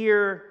will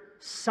hear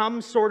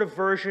some sort of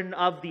version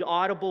of the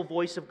audible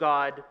voice of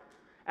God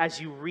as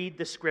you read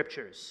the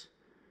Scriptures.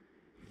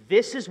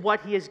 This is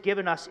what He has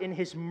given us in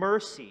His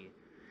mercy,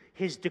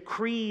 His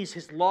decrees,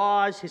 His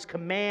laws, His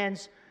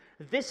commands.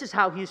 This is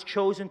how He has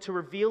chosen to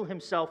reveal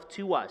Himself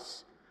to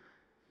us.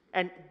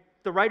 And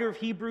the writer of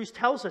Hebrews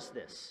tells us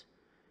this.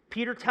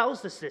 Peter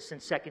tells us this in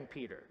 2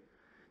 Peter,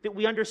 that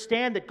we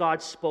understand that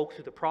God spoke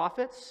through the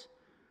prophets,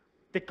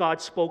 that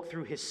God spoke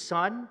through His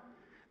Son,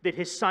 that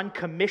His Son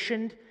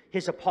commissioned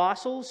His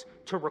apostles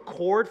to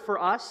record for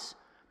us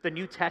the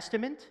New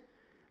Testament.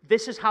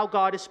 This is how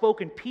God has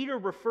spoken. Peter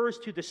refers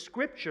to the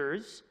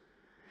Scriptures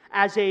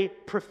as a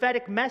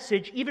prophetic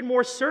message, even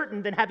more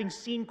certain than having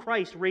seen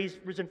Christ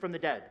risen from the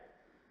dead.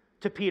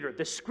 To Peter,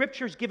 the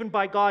Scriptures given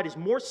by God is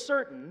more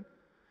certain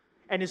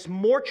and is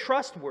more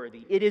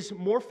trustworthy. It is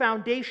more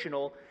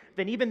foundational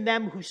than even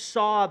them who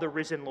saw the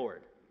risen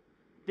Lord.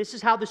 This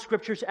is how the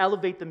Scriptures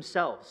elevate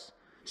themselves.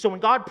 So when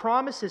God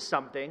promises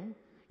something,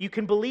 you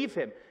can believe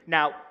Him.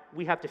 Now,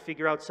 we have to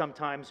figure out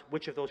sometimes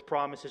which of those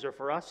promises are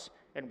for us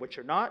and which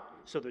are not.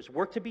 So there's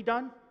work to be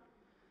done.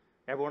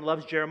 Everyone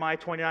loves Jeremiah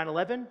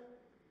 29:11,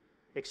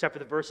 except for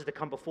the verses that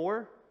come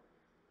before,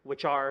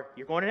 which are,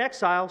 you're going in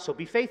exile, so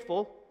be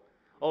faithful.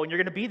 Oh, and you're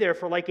going to be there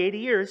for like 80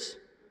 years.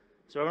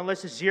 So everyone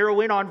let's just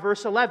zero in on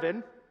verse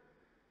 11.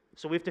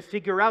 So we have to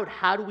figure out,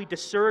 how do we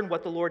discern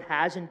what the Lord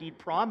has indeed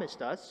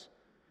promised us?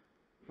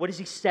 What has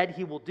He said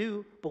He will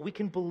do? But we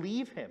can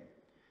believe Him.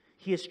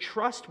 He is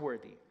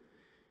trustworthy.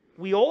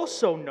 We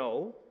also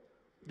know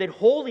that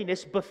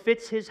holiness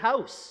befits His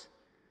house.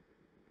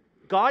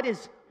 God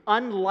is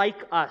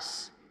unlike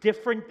us,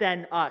 different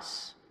than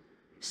us,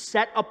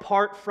 set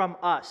apart from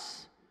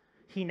us.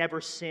 He never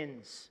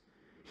sins.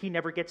 He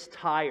never gets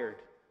tired.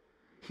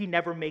 He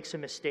never makes a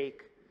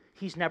mistake.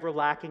 He's never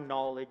lacking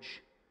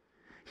knowledge.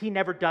 He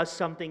never does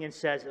something and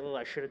says, oh,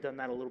 I should have done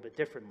that a little bit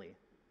differently.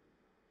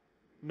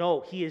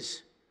 No, He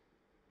is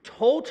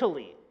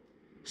totally,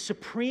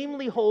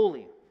 supremely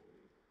holy.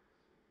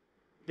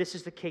 This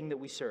is the King that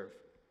we serve.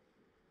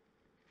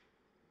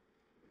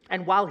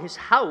 And while His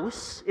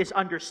house is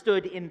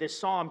understood in this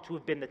psalm to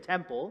have been the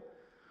temple,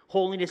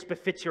 holiness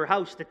befits your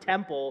house, the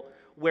temple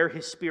where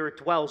His Spirit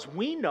dwells,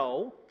 we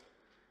know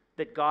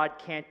that God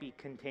can't be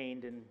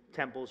contained in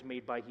temples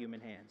made by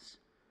human hands.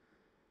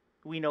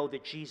 We know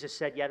that Jesus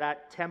said, yeah,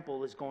 that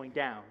temple is going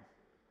down,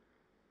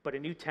 but a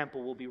new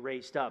temple will be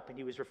raised up, and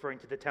He was referring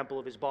to the temple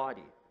of His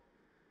body.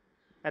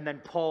 And then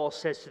Paul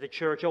says to the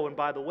church, oh, and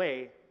by the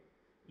way,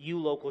 you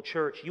local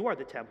church, you are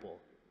the temple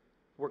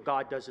where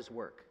God does His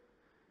work.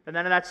 And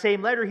then in that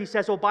same letter, he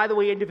says, oh, by the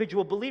way,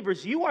 individual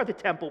believers, you are the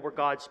temple where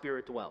God's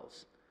Spirit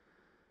dwells.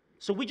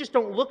 So we just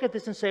don't look at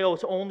this and say, oh,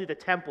 it's only the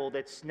temple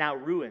that's now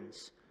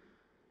ruins.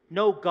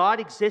 No, God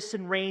exists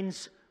and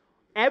reigns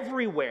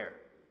everywhere.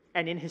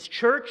 And in His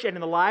church and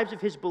in the lives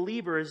of His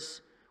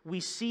believers,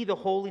 we see the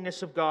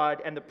holiness of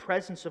God and the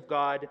presence of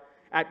God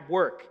at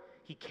work.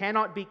 He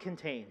cannot be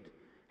contained.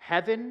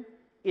 Heaven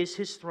is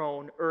His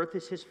throne, earth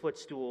is His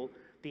footstool.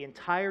 The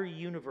entire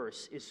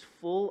universe is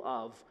full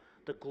of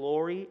the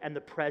glory and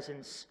the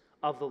presence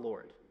of the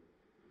Lord.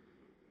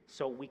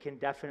 So we can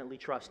definitely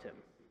trust Him.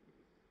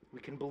 We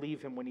can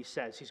believe Him when He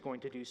says He's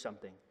going to do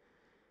something.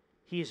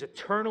 He is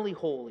eternally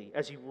holy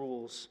as He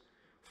rules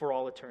for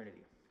all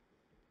eternity.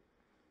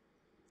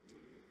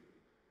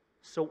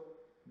 So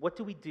what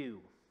do we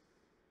do?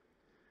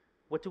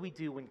 What do we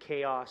do when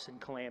chaos and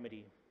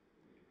calamity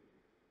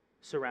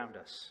surround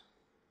us?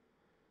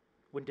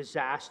 When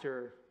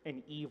disaster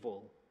and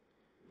evil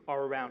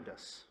are around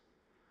us?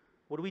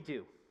 What do we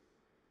do?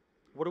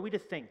 What are we to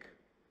think?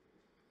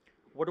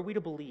 What are we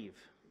to believe?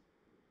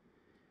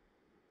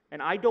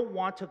 And I don't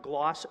want to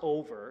gloss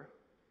over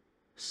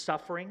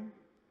suffering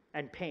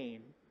and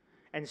pain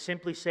and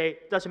simply say,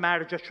 doesn't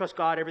matter, just trust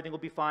God, everything will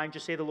be fine,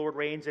 just say the Lord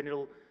reigns and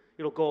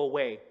it'll go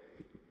away.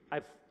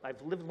 I've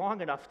lived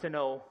long enough to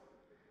know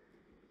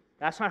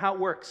that's not how it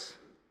works.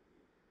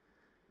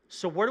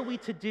 So what are we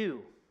to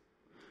do?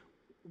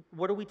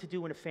 What are we to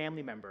do when a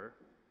family member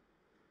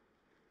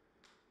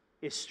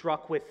is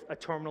struck with a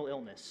terminal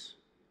illness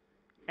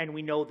and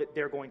we know that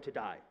they're going to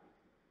die?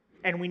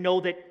 And we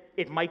know that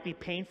it might be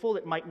painful,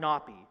 it might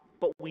not be,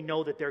 but we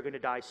know that they're going to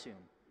die soon.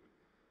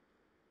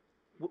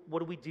 What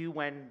do we do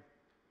when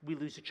we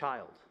lose a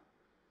child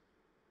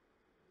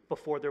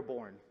before they're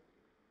born?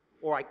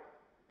 Or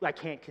I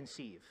can't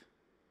conceive.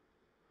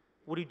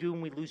 What do you do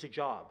when we lose a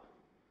job?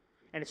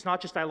 And it's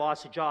not just I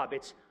lost a job,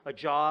 it's a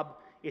job,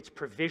 it's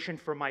provision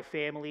for my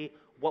family,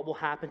 what will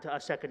happen to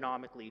us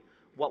economically,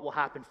 what will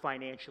happen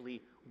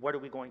financially, what are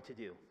we going to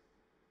do?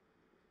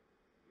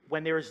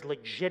 When there is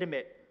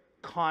legitimate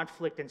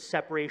conflict and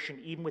separation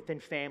even within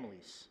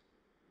families,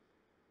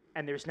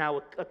 and there's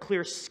now a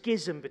clear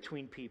schism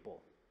between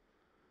people,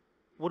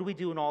 what do we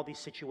do in all these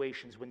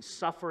situations when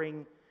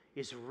suffering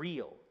is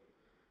real?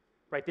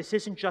 Right? This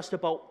isn't just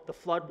about the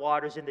flood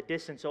waters in the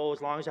distance. Oh, as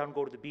long as I don't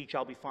go to the beach,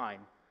 I'll be fine.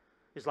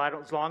 As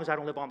long as I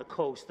don't live on the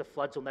coast, the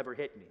floods will never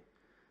hit me.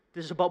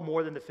 This is about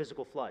more than the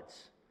physical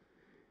floods.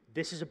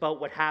 This is about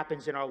what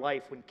happens in our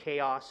life when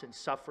chaos and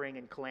suffering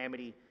and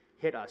calamity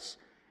hit us.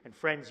 And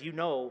friends, you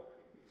know,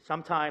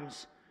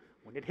 sometimes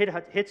when it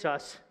hits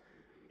us,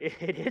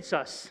 it hits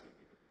us.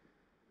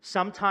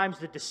 Sometimes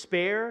the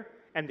despair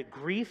and the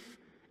grief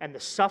and the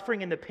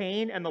suffering and the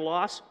pain and the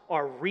loss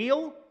are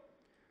real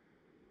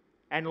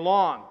and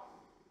long.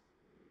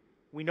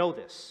 We know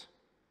this.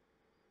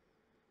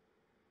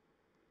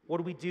 What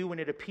do we do when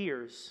it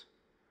appears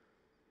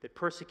that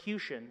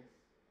persecution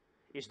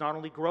is not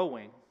only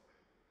growing,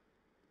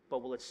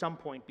 but will at some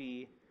point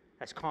be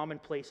as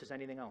commonplace as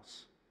anything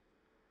else?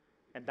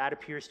 And that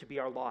appears to be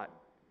our lot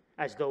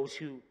as those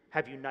who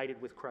have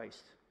united with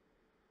Christ.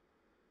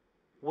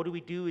 What do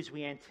we do as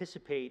we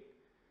anticipate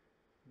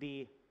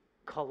the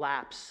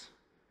collapse,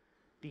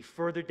 the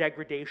further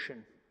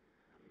degradation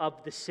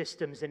of the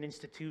systems and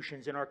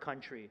institutions in our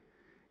country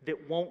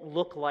that won't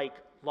look like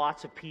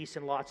lots of peace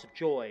and lots of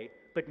joy,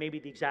 but maybe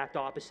the exact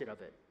opposite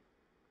of it?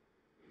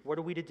 What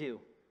are we to do?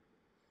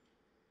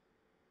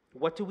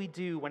 What do we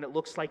do when it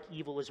looks like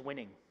evil is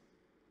winning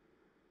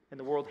and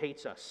the world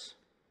hates us?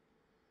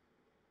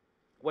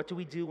 What do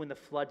we do when the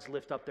floods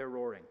lift up their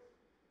roaring?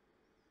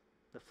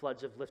 The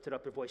floods have lifted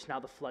up their voice. Now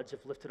the floods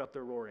have lifted up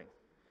their roaring.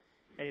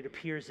 And it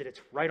appears that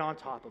it's right on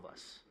top of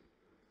us.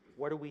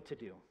 What are we to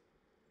do?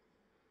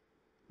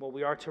 Well,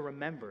 we are to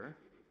remember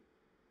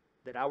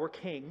that our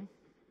King,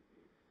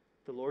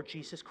 the Lord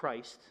Jesus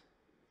Christ,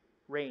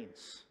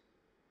 reigns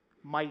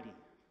mighty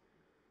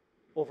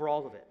over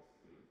all of it.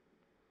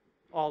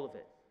 All of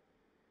it.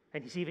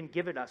 And he's even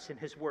given us in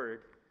his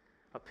word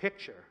a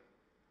picture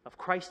of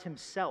Christ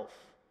himself,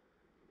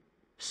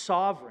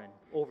 sovereign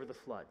over the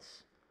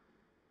floods.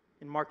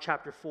 In Mark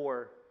chapter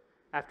 4,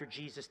 after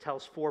Jesus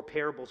tells 4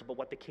 parables about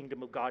what the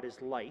kingdom of God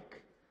is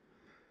like,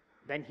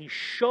 then he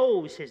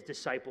shows his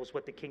disciples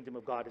what the kingdom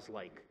of God is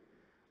like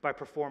by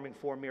performing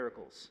 4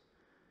 miracles.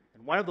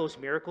 And one of those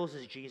miracles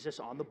is Jesus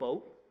on the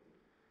boat,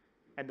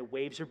 and the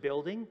waves are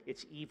building.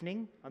 It's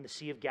evening on the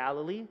Sea of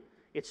Galilee.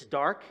 It's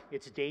dark.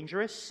 It's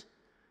dangerous.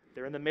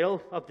 They're in the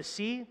middle of the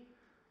sea.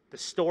 The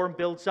storm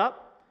builds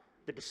up.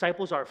 The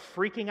disciples are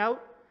freaking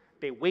out.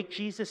 They wake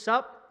Jesus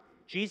up.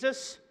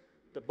 Jesus,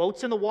 the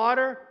boat's in the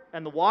water,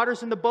 and the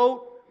water's in the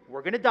boat.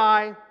 We're going to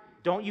die.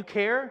 Don't you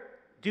care?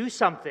 Do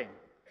something.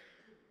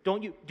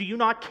 Do you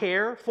not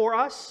care for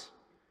us?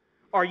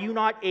 Are you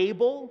not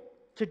able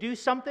to do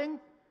something?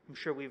 I'm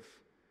sure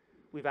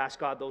we've asked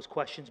God those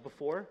questions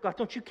before. God,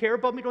 don't you care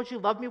about me? Don't you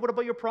love me? What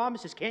about your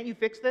promises? Can't you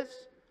fix this?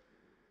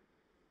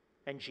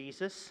 And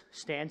Jesus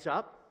stands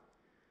up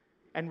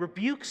and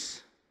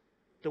rebukes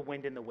the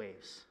wind and the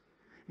waves.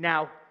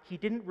 Now, he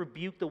didn't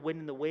rebuke the wind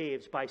and the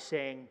waves by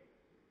saying,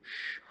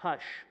 "Shh,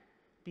 hush,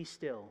 be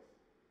still.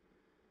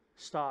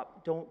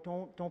 Stop,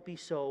 don't be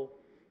so."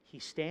 He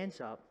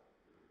stands up,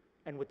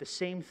 and with the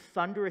same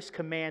thunderous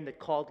command that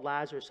called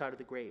Lazarus out of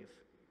the grave,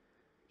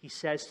 he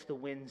says to the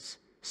winds,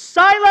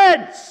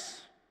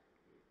 "Silence!"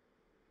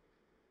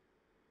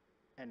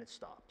 And it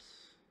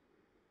stops.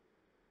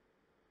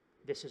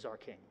 This is our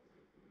King.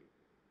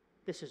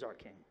 This is our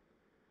King.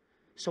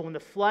 So when the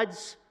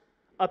floods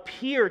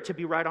appear to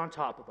be right on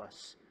top of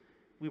us,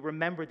 we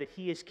remember that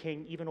he is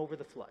King even over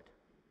the flood,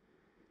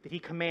 that he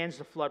commands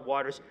the flood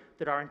waters,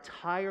 that our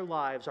entire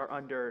lives are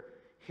under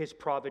his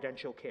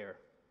providential care.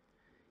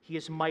 He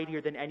is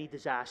mightier than any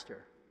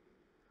disaster,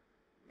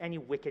 any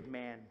wicked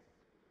man,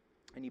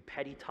 any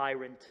petty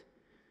tyrant,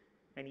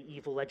 any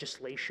evil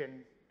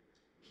legislation.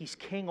 He's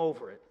king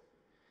over it.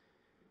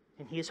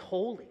 And he is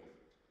holy,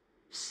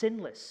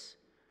 sinless,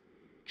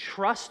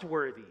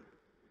 trustworthy.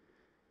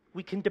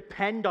 We can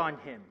depend on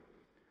him.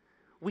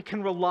 We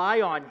can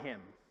rely on him.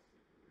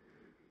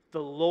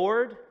 The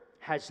Lord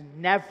has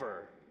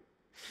never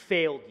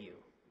failed you.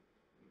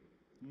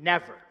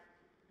 Never.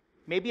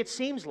 Maybe it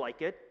seems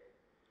like it.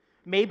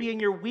 Maybe in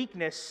your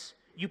weakness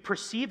you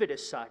perceive it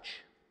as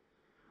such.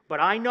 But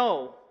I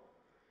know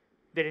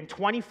that in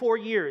 24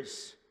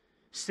 years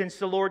since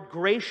the Lord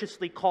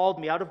graciously called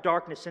me out of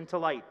darkness into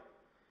light,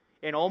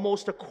 in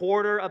almost a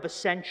quarter of a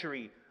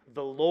century,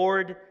 the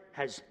Lord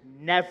has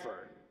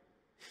never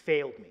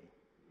failed me.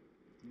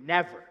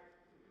 Never.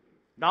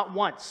 Not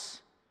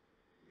once.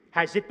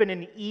 Has it been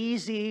an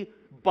easy,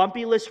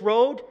 bumpyless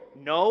road?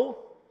 No.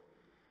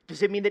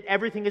 Does it mean that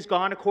everything has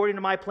gone according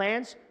to my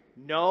plans?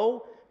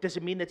 No. Does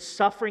it mean that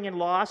suffering and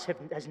loss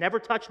has never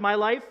touched my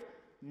life?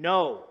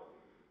 No.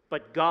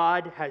 But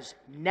God has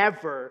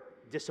never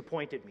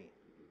disappointed me.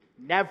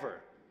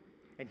 Never.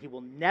 And he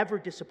will never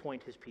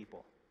disappoint his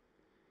people.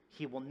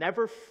 He will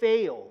never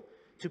fail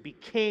to be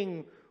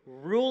king,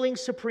 ruling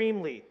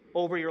supremely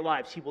over your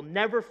lives. He will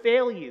never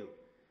fail you.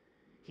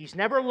 He's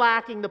never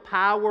lacking the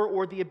power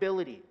or the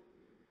ability.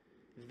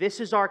 This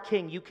is our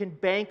King. You can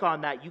bank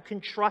on that. You can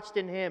trust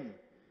in him.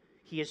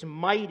 He is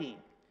mighty.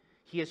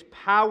 He is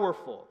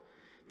powerful.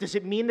 Does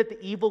it mean that the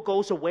evil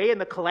goes away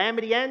and the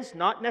calamity ends?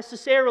 Not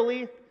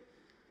necessarily.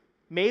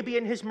 Maybe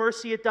in his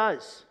mercy it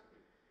does.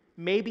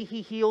 Maybe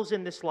he heals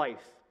in this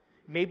life.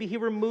 Maybe he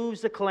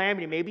removes the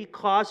calamity. Maybe he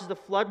causes the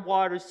flood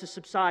waters to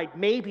subside.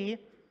 Maybe.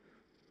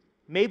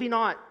 Maybe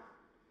not.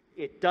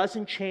 It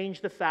doesn't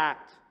change the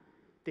fact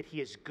that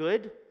he is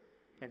good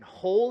and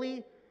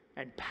holy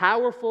and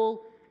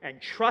powerful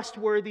and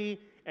trustworthy,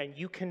 and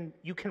you can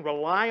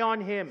rely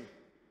on him.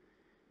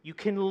 You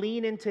can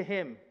lean into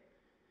him.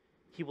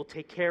 He will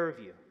take care of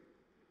you.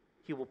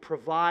 He will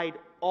provide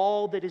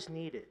all that is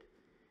needed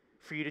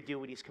for you to do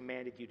what he's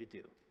commanded you to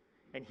do.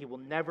 And he will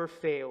never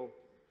fail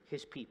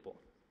his people.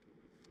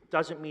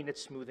 Doesn't mean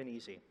it's smooth and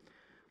easy,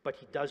 but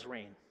he does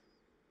reign.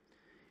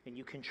 And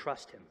you can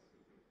trust him.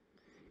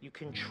 You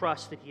can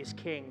trust that he is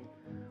king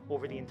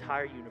over the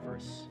entire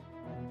universe.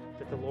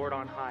 That the Lord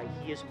on high,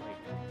 he is mighty.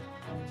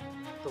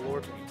 The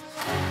Lord reigns.